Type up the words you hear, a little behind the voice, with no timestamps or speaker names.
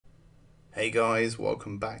Hey guys,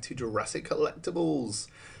 welcome back to Jurassic Collectibles.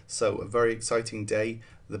 So, a very exciting day.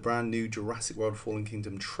 The brand new Jurassic World Fallen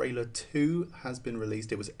Kingdom trailer 2 has been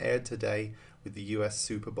released. It was aired today with the US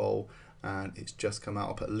Super Bowl and it's just come out.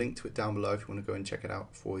 I'll put a link to it down below if you want to go and check it out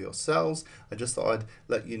for yourselves. I just thought I'd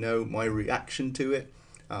let you know my reaction to it.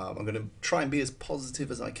 I'm going to try and be as positive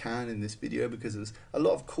as I can in this video because there's a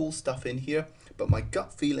lot of cool stuff in here, but my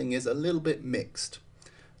gut feeling is a little bit mixed.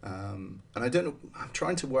 And I don't know, I'm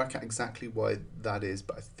trying to work out exactly why that is,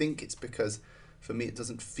 but I think it's because for me it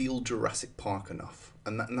doesn't feel Jurassic Park enough,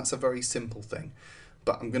 and that's a very simple thing.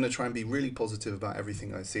 But I'm going to try and be really positive about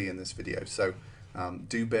everything I see in this video, so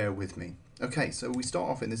do bear with me. Okay, so we start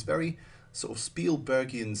off in this very sort of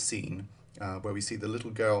Spielbergian scene where we see the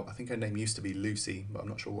little girl. I think her name used to be Lucy, but I'm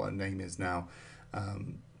not sure what her name is now.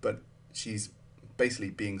 But she's basically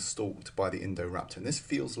being stalked by the Indoraptor, and this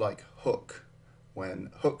feels like Hook, when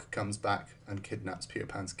Hook comes back and kidnaps Peter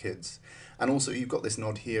Pan's kids. And also you've got this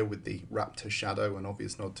nod here with the raptor shadow, an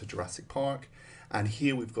obvious nod to Jurassic Park. And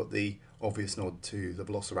here we've got the obvious nod to the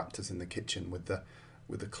velociraptors in the kitchen with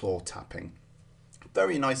the claw tapping.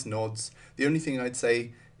 Very nice nods. The only thing I'd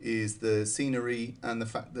say is the scenery and the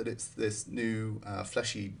fact that it's this new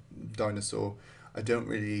fleshy dinosaur. I don't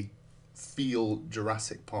really feel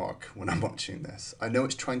Jurassic Park when I'm watching this. I know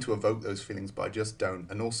it's trying to evoke those feelings, but I just don't.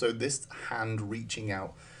 And also this hand reaching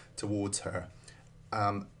out towards her,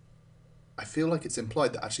 I feel like it's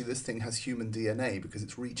implied that actually this thing has human DNA because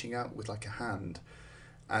it's reaching out with like a hand,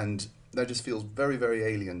 and that just feels very, very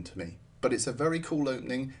alien to me. But it's a very cool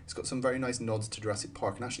opening. It's got some very nice nods to Jurassic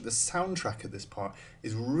Park, and actually the soundtrack of this part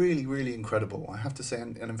is really, really incredible, I have to say.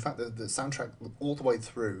 And in fact the soundtrack all the way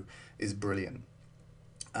through is brilliant.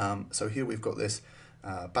 So here we've got this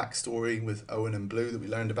backstory with Owen and Blue that we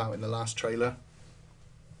learned about in the last trailer.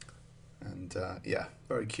 And yeah,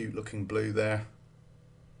 very cute looking Blue there.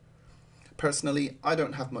 Personally, I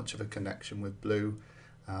don't have much of a connection with Blue.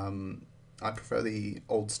 I prefer the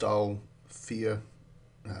old style Fear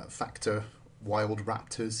Factor wild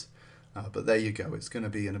raptors. But there you go, it's going to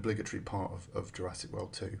be an obligatory part of Jurassic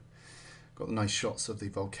World 2. Got the nice shots of the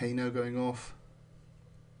volcano going off.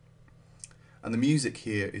 And the music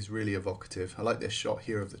here is really evocative. I like this shot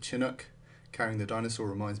here of the Chinook carrying the dinosaur,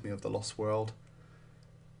 reminds me of the Lost World.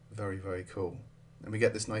 Very, very cool. And we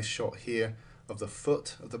get this nice shot here of the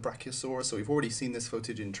foot of the Brachiosaurus. So we've already seen this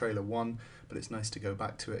footage in trailer 1, but it's nice to go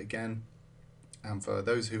back to it again. And for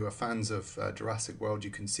those who are fans of Jurassic World,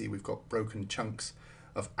 you can see we've got broken chunks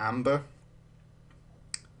of amber,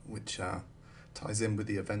 which ties in with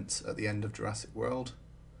the events at the end of Jurassic World.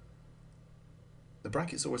 The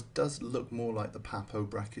Brachiosaurus does look more like the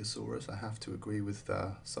Papo-Brachiosaurus, I have to agree with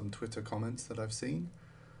some Twitter comments that I've seen.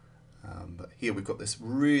 But here we've got this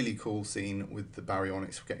really cool scene with the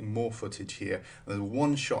baryonyx. We're getting more footage here. And there's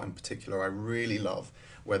one shot in particular I really love,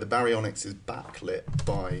 where the baryonyx is backlit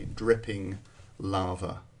by dripping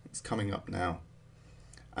lava. It's coming up now.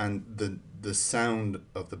 And the sound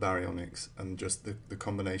of the baryonyx and just the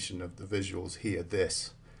combination of the visuals here,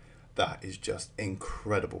 that is just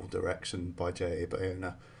incredible direction by J.A.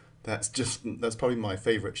 Bayona. That's probably my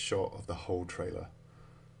favourite shot of the whole trailer.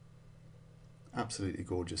 Absolutely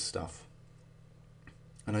gorgeous stuff.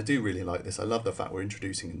 And I do really like this. I love the fact we're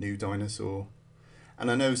introducing a new dinosaur. And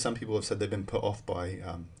I know some people have said they've been put off by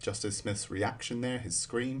Justice Smith's reaction there, his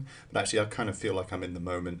scream. But actually I kind of feel like I'm in the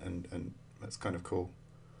moment, and that's kind of cool.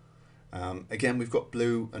 Again, we've got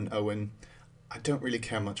Blue and Owen. I don't really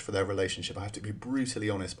care much for their relationship. I have to be brutally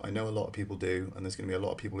honest, but I know a lot of people do, and there's going to be a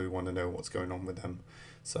lot of people who want to know what's going on with them.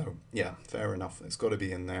 So yeah, fair enough. It's got to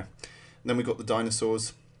be in there. And then we've got the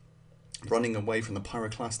dinosaurs running away from the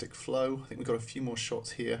pyroclastic flow. I think we've got a few more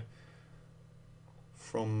shots here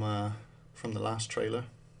from the last trailer.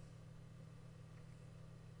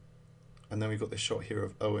 And then we've got this shot here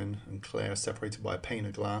of Owen and Claire separated by a pane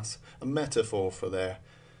of glass, a metaphor for their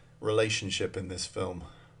relationship in this film.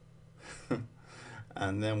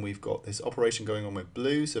 And then we've got this operation going on with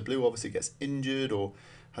Blue. So Blue obviously gets injured or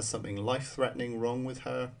has something life-threatening wrong with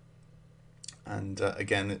her. And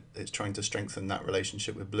again, it's trying to strengthen that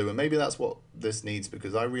relationship with Blue. And maybe that's what this needs,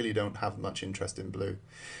 because I really don't have much interest in Blue.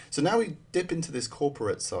 So now we dip into this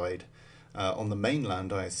corporate side on the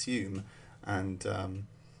mainland, I assume. And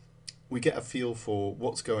we get a feel for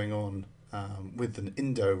what's going on with an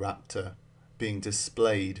Indoraptor being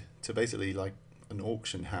displayed to basically like an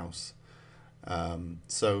auction house.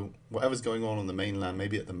 So whatever's going on the mainland,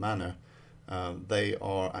 maybe at the manor, they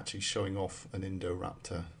are actually showing off an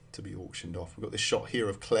Indoraptor to be auctioned off. We've got this shot here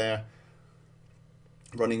of Claire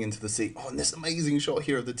running into the sea. Oh, and this amazing shot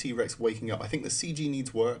here of the T-Rex waking up. I think the CG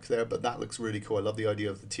needs work there, but that looks really cool. I love the idea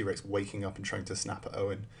of the T-Rex waking up and trying to snap at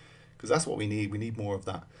Owen. because that's what we need. We need more of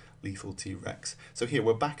that lethal T-Rex. So here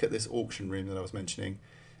we're back at this auction room that I was mentioning,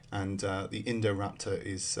 and the Indoraptor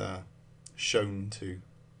is shown to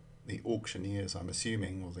the auctioneers, I'm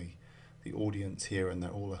assuming, or the audience here, and they're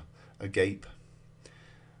all agape.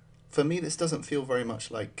 For me, this doesn't feel very much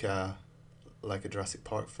like a Jurassic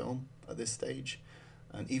Park film at this stage,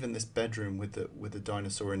 and even this bedroom with the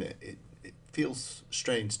dinosaur in it, it feels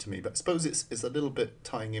strange to me. But I suppose it's a little bit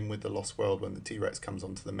tying in with the Lost World when the T-Rex comes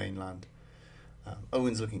onto the mainland.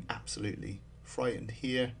 Owen's looking absolutely frightened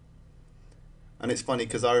here, and it's funny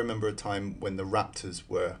because I remember a time when the raptors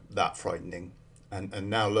were that frightening, and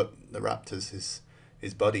now look, the raptor's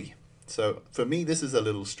his buddy. So for me, this is a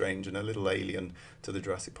little strange and a little alien to the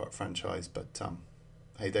Jurassic Park franchise, but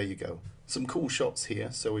hey, there you go. Some cool shots here.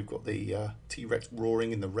 So we've got the T-Rex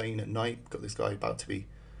roaring in the rain at night. We've got this guy about to be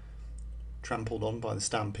trampled on by the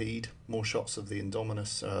stampede. More shots of the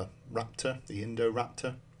Indominus raptor, the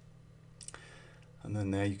Indoraptor. And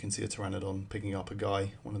then there you can see a pteranodon picking up a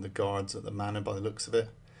guy, one of the guards at the manor by the looks of it.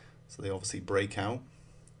 So they obviously break out.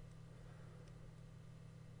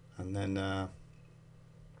 And then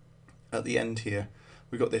at the end here,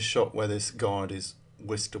 we've got this shot where this guard is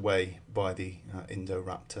whisked away by the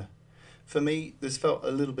Indoraptor. For me, this felt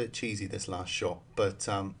a little bit cheesy, this last shot, but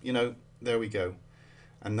you know, there we go.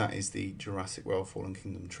 And that is the Jurassic World Fallen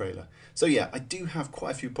Kingdom trailer. So yeah, I do have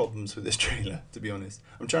quite a few problems with this trailer, to be honest.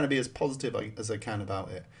 I'm trying to be as positive as I can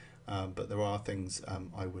about it, but there are things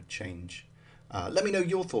I would change. Let me know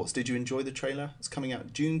your thoughts. Did you enjoy the trailer? It's coming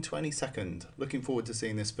out June 22nd. Looking forward to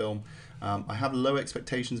seeing this film. I have low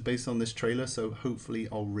expectations based on this trailer, so hopefully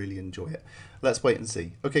I'll really enjoy it. Let's wait and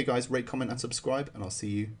see. Okay guys, rate, comment and subscribe, and I'll see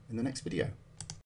you in the next video.